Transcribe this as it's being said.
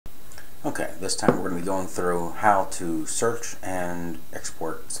Okay, this time we're going to be going through how to search and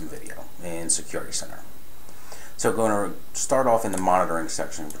export some video in Security Center. So going to start off in the monitoring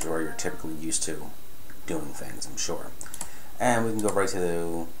section, which is where you're typically used to doing things, I'm sure. And we can go right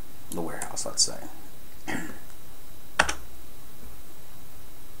to the warehouse, let's say.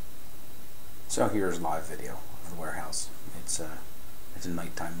 So here's live video of the warehouse. It's in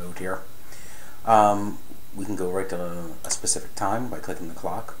nighttime mode here. We can go right to a specific time by clicking the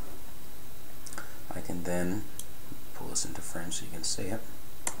clock. I can then pull this into frame so you can see it.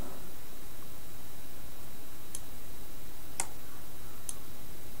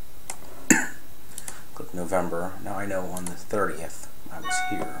 Click November. Now I know on the 30th I was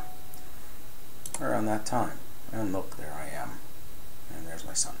here around that time. And look, there I am. And there's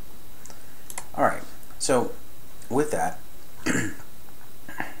my son. Alright, so with that,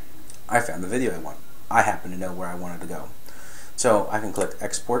 I found the video I want. I happen to know where I wanted to go. So I can click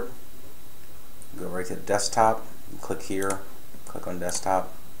Export, go right to the desktop, click here, click on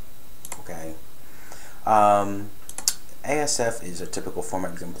desktop, okay. ASF is a typical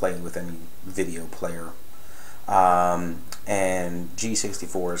format you can play with any video player, and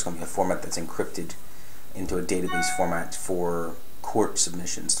G64 is going to be a format that's encrypted into a database format for court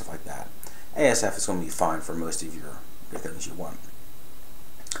submissions, stuff like that. ASF is going to be fine for most of your things you want.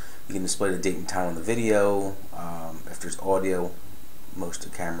 You can display the date and time on the video. If there's audio, most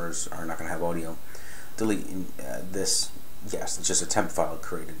of the cameras are not going to have audio. Delete this. Yes, it's just a temp file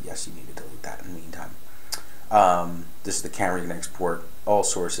created. Yes, you need to delete that in the meantime. This is the camera you can export all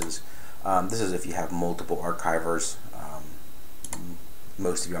sources. This is if you have multiple archivers.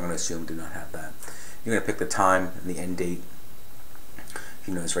 Most of you, I'm going to assume, do not have that. You're going to pick the time and the end date.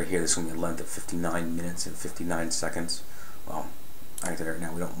 You notice right here, there's going to be a length of 59 minutes and 59 seconds. Well, I can tell you right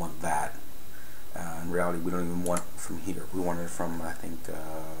now, we don't want that. In reality, we don't even want from here. We want it from, I think,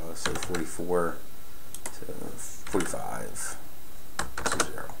 say 44 to 45. So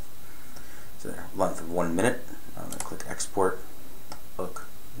 0. So there, length of 1 minute. I'm going to click Export. Look,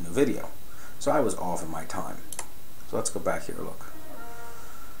 new video. So I was off in my time. So let's go back here. Look.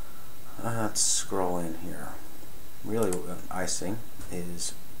 Let's scroll in here. Really, what I see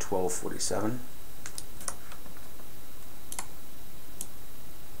is 12:47.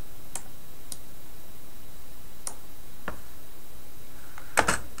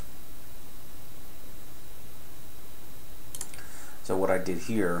 So what I did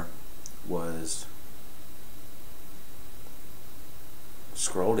here was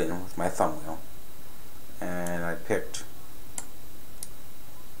scrolled in with my thumb wheel, and I picked,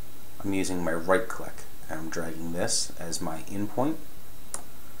 I'm using my right click, and I'm dragging this as my in point,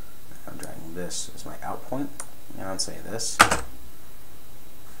 I'm dragging this as my out point, and I'll say this.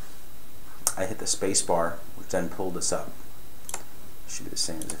 I hit the space bar, which then pulled this up. It should be the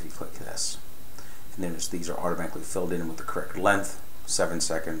same as if you click this. And then these are automatically filled in with the correct length, 7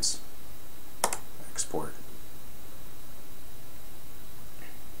 seconds, export.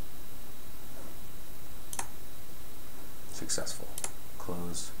 Successful.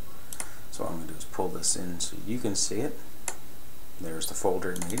 Close. So what I'm going to do is pull this in so you can see it. There's the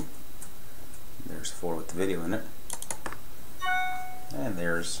folder it made. There's the folder with the video in it. And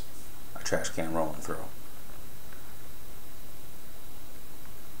there's a trash can rolling through.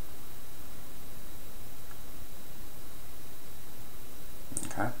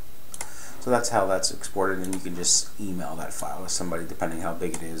 Okay. So that's how that's exported, and you can just email that file to somebody depending how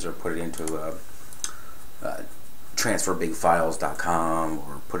big it is, or put it into transferbigfiles.com,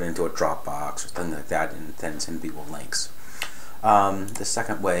 or put it into a Dropbox or something like that, and then send people links. The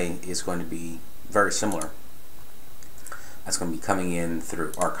second way is going to be very similar. That's going to be coming in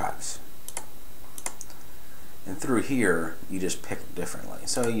through archives. And through here, you just pick it differently.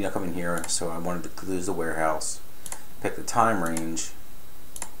 So, you know, come in here, so I wanted to lose the warehouse, pick the time range,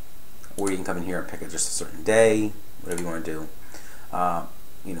 or you can come in here and pick just a certain day, whatever you want to do.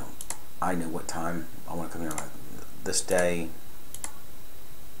 You know, I know what time I want to come here on this day,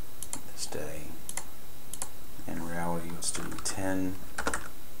 in reality, let's do 10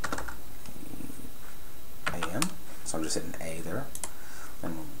 a.m. So I'm just hitting A there,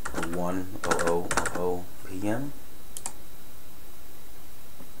 and 1:00 p.m.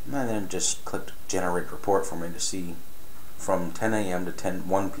 and then just click Generate Report for me to see from 10 a.m. to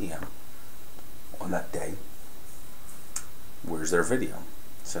 1 p.m. on that day, where's their video.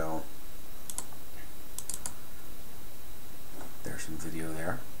 So there's some video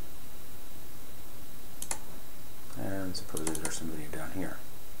there, and supposedly there's some video down here.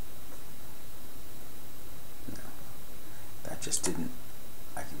 No, that just didn't.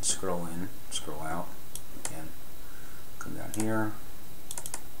 I can scroll in, scroll out, again, come down here,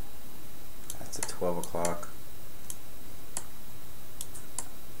 12 o'clock.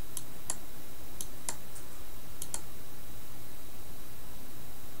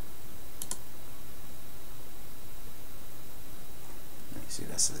 You see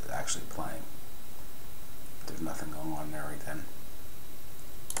this is actually playing. There's nothing going on there right then.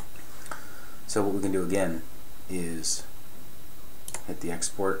 So what we can do again is hit the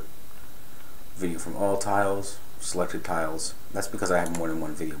export video from all tiles, selected tiles. That's because I have more than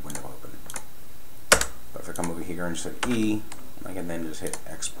one video window open. But if I come over here and just hit E, I can then just hit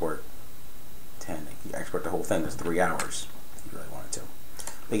export 10. You export the whole thing. It's 3 hours if you really wanted to.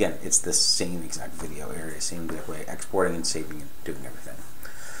 But again, it's the same exact video area, same exact way, exporting and saving and doing everything.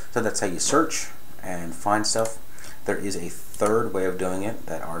 So that's how you search and find stuff. There is a third way of doing it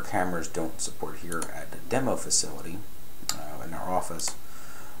that our cameras don't support here at the demo facility in our office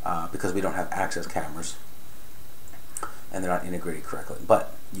because we don't have access cameras and they're not integrated correctly.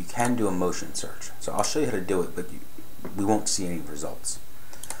 But you can do a motion search. So I'll show you how to do it, but we won't see any results.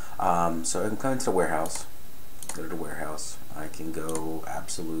 So I can come into the warehouse, go to the warehouse. I can go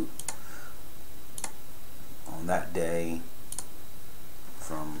absolute on that day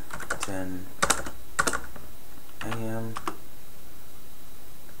from 10 a.m.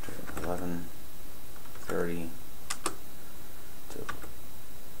 to 11:30 to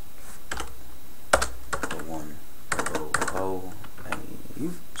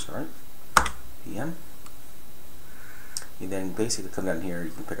 1:00 p.m. You then basically come down here.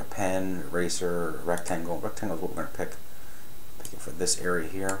 You can pick a pen, eraser, or rectangle. Rectangle is what we're going to pick. Pick it for this area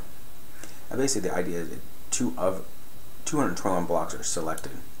here. And basically, the idea is that 221 blocks are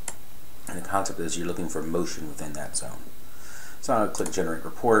selected. And the concept is you're looking for motion within that zone. So I'll click Generate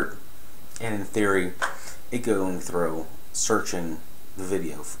Report, and in theory, it going through searching the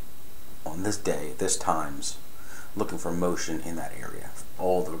video on this day, this times, looking for motion in that area,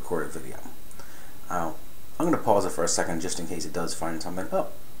 all the recorded video. I'm going to pause it for a second just in case it does find something. Oh,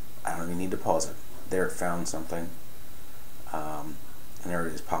 I don't even need to pause it. There it found something, and there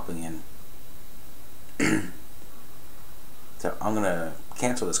it is popping in. So I'm going to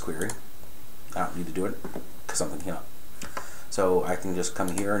cancel this query. I don't need to do it because something came up. So I can just come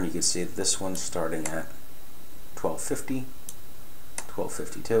here and you can see this one's starting at 12:50,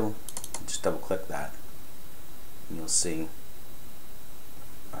 12:52. Just double click that and you'll see.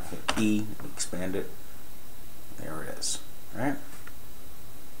 I hit E, expand it. There it is. Alright?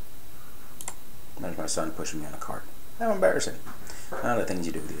 There's my son pushing me on a cart. How embarrassing. None of the things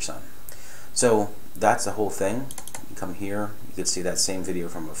you do with your son. So that's the whole thing. You come here, you can see that same video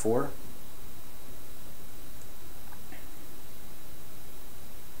from before.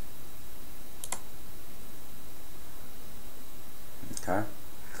 Okay.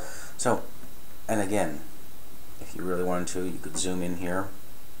 So, and again, if you really wanted to, you could zoom in here.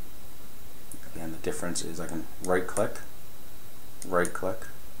 Again, the difference is I can right click,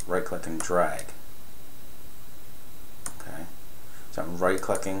 and drag. Okay. So I'm right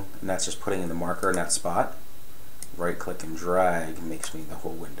clicking, and that's just putting in the marker in that spot. Right click and drag makes me the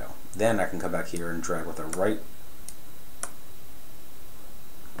whole window. Then I can come back here and drag with a right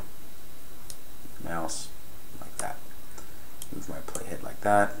mouse like that. Move my playhead like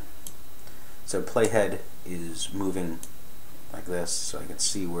that. So playhead is moving like this, so I can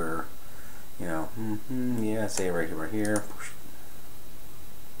see where, you know, yeah, say right here.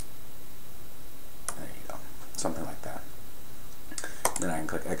 There you go, something like that. Then I can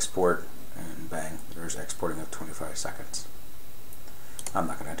click export, and bang, there's exporting of 25 seconds. I'm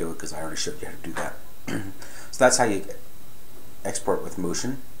not going to do it because I already showed you how to do that. So that's how you export with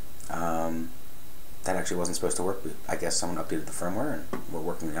motion. That actually wasn't supposed to work, but I guess someone updated the firmware and we're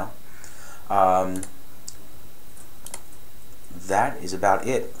working now. That is about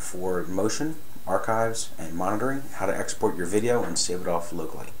it for motion, archives, and monitoring, how to export your video and save it off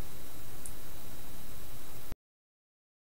locally.